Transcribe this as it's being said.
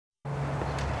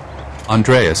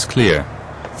Andreas Klier,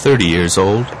 30 years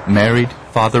old, married,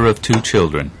 father of 2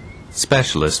 children,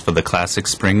 specialist for the classic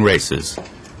spring races.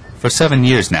 For 7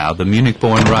 years now, the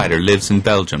Munich-born rider lives in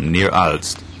Belgium, near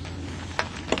Aalst.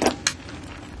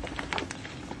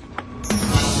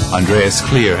 Andreas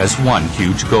Klier has one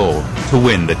huge goal, to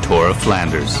win the Tour of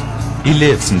Flanders. He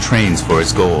lives and trains for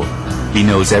his goal. He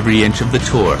knows every inch of the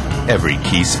Tour, every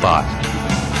key spot.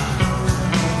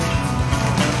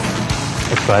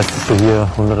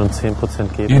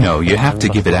 You know, you have to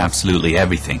give it absolutely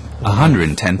everything,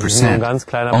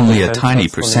 110%. Only a tiny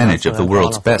percentage of the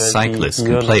world's best cyclists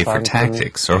can play for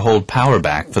tactics or hold power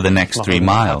back for the next 3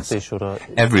 miles.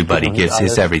 Everybody gives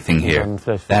his everything here.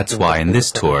 That's why in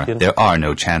this Tour there are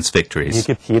no chance victories.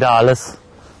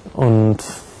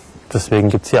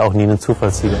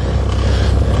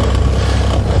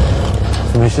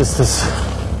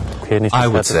 I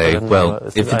would say, well,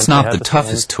 if it's not the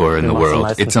toughest tour in the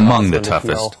world, it's among the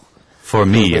toughest. For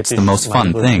me, it's the most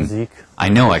fun thing. I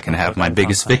know I can have my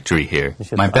biggest victory here,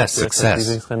 my best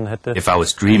success. If I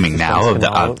was dreaming now of the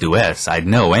Alpe d'Huez, I'd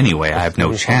know anyway I have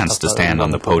no chance to stand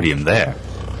on the podium there.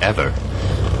 Ever.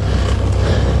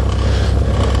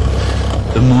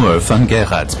 The Moor van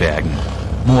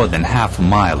Gerardsbergen. More than half a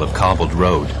mile of cobbled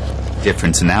road.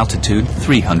 Difference in altitude,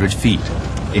 300 feet.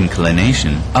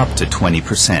 Inclination, up to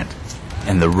 20%.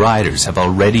 And the riders have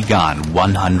already gone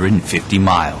 150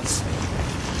 miles.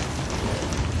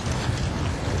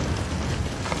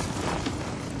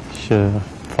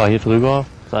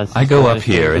 I go up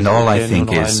here and all I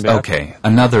think is, okay,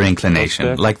 another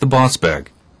inclination, like the Bosberg.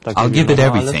 I'll give it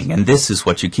everything, and this is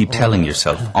what you keep telling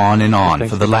yourself on and on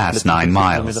for the last 9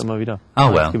 miles.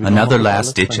 Oh well, another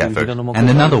last-ditch effort, and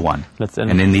another one.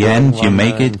 And in the end, you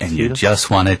make it, and you just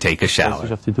want to take a shower.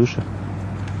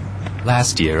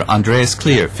 Last year, Andreas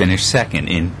Klier finished second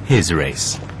in his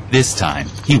race. This time,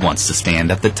 he wants to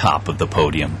stand at the top of the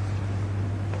podium.